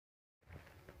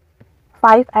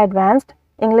5 advanced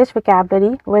English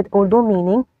vocabulary with Urdu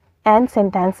meaning and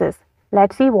sentences.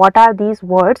 Let's see what are these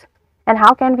words and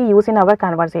how can we use in our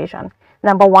conversation.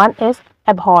 Number 1 is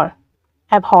abhor.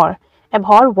 Abhor.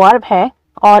 Abhor verb है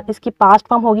और इसकी past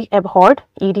form होगी abhorred,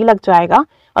 ed लग जाएगा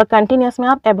और continuous में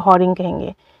आप abhorring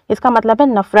कहेंगे. इसका मतलब है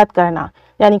नफरत करना,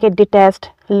 यानी कि detest,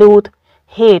 loathe,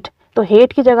 hate. तो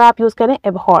hate की जगह आप यूज़ करें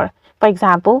abhor. For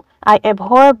example, I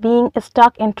abhor being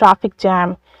stuck in traffic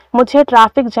jam. मुझे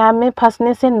ट्रैफिक जैम में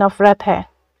फंसने से नफरत है.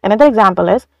 Another example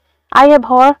is, I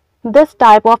abhor this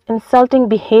type of insulting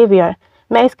behavior.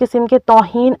 मैं इस किस्म के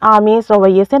तौहीन आमेज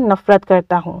रवैये से नफरत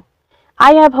करता हूँ.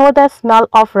 I abhor the smell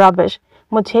of rubbish.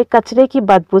 मुझे कचरे की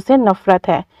बदबू से नफरत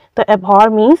है. तो abhor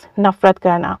means नफरत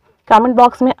करना. कमेंट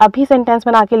बॉक्स में अभी सेंटेंस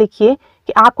बना के लिखिए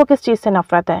कि आपको किस चीज़ से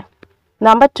नफरत है.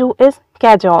 Number 2 is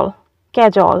cajole.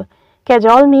 Cajole.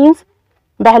 Cajole means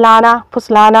बहलाना,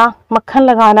 फुसलाना, मक्खन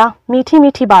लगाना, मीठी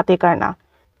मीठी बातें करना.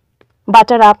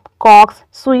 Butter up, COX,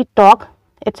 sweet talk,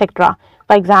 etc.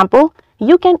 For example,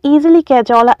 you can easily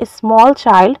cajole a small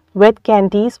child with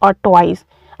candies or toys.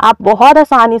 आप बहुत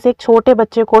आसानी से एक छोटे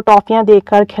बच्चे को टॉफियाँ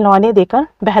देकर, खिलौने देकर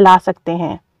बहला सकते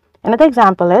हैं. Another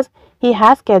example is, he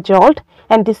has cajoled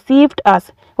and deceived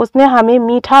us. उसने हमें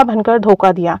मीठा बनकर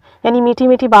धोखा दिया, यानी मीठी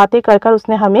मीठी बातें कर कर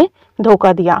उसने हमें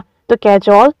धोखा दिया. तो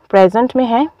cajole प्रेजेंट में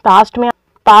है,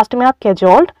 पास्ट में आप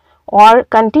cajoled और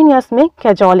कंटिन्यूस में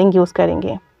cajoling यूज़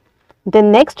करेंगे. The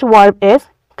next verb is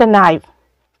connive.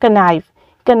 Connive.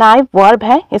 Connive verb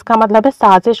है, इसका मतलब है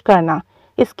साजिश करना,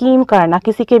 स्कीम करना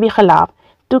किसी के भी खिलाफ.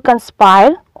 To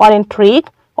conspire or intrigue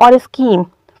or scheme.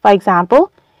 For example,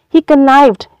 he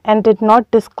connived and did not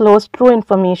disclose true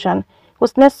information.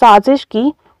 उसने साजिश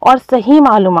की और सही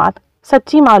मालूमात,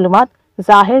 सच्ची मालूमात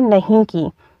जाहिर नहीं की.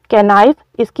 Connive,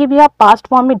 इसकी भी आप पास्ट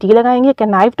फॉर्म में डी लगाएंगे,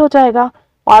 connived हो जाएगा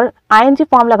और ing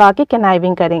फॉर्म लगा के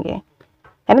conniving करेंगे.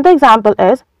 Another example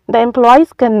is, the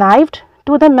employees connived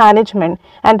to the management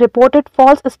and reported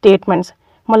false statements.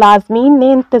 मुलाजमीन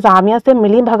ने इंतज़ामिया से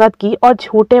मिली भगत की और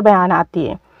झूठे बयानात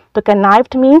दिए. तो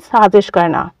connived means साजिश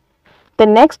करना. The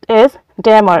next is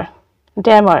dammer.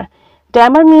 Dammer.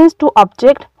 Dammer means to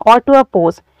object or to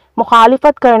oppose.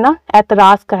 मुखालिफत करना,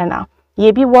 एतराज़ करना.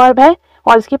 ये भी वर्ब है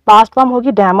और इसकी पास्ट फॉर्म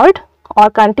होगी dammered और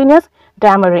continuous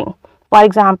dammering. For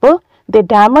example, they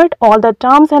dammered all the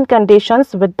terms and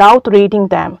conditions without reading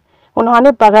them.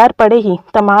 उन्होंने बगैर पढ़े ही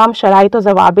तमाम शराइत व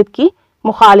ज़वाबित की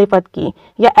मुखालिफत की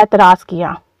या एतराज़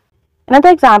किया. Another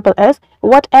example is,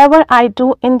 whatever I do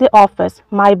in the office,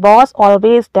 my boss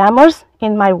always dammers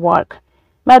in my work.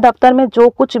 मैं दफ्तर में जो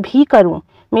कुछ भी करूं,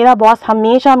 मेरा बॉस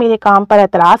हमेशा मेरे काम पर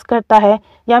एतराज़ करता है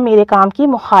या मेरे काम की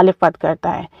मुखालिफत करता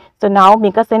है. So now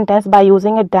make a sentence by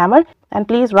using a dammer and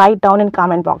please write down in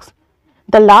comment box.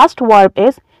 The last verb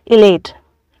is elate.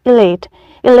 Elate.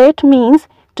 Elate means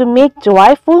to make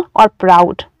joyful or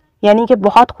proud. यानी कि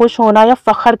बहुत खुश होना या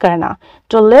फ़ख्र करना.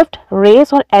 To lift,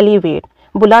 raise और elevate.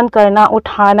 बुलंद करना,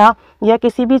 उठाना या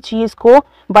किसी भी चीज़ को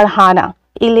बढ़ाना.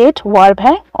 Elate verb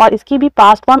है और इसकी भी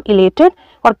past form elated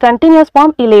और continuous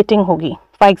form elating होगी.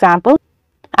 For example,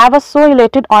 I was so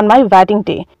elated on my wedding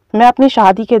day. मैं अपनी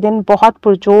शादी के दिन बहुत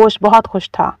पुरजोश, बहुत खुश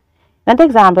था. Another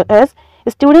example is,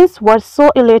 students were so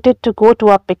elated to go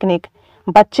to a picnic.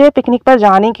 बच्चे पिकनिक पर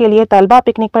जाने के लिए, तलबा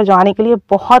पिकनिक पर जाने के लिए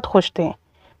बहुत खुश थे.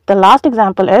 The last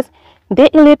example is, they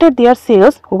elated their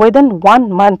sales within 1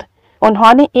 month.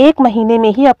 उन्होंने एक महीने में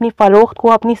ही अपनी फ़रोख्त को,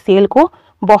 अपनी सेल को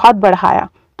बहुत बढ़ाया.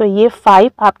 तो ये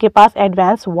 5 आपके पास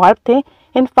एडवांस वर्ब थे.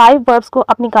 इन 5 वर्ब्स को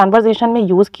अपनी कन्वर्सेशन में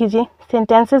यूज़ कीजिए,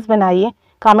 सेंटेंसेस बनाइए,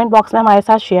 कमेंट बॉक्स में हमारे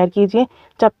साथ शेयर कीजिए.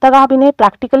 जब तक आप इन्हें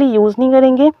प्रैक्टिकली यूज़ नहीं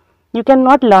करेंगे, you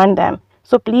cannot learn them.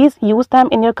 So please use them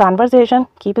in your conversation.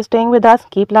 Keep staying with us,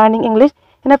 keep learning English,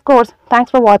 and of course,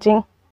 thanks for watching.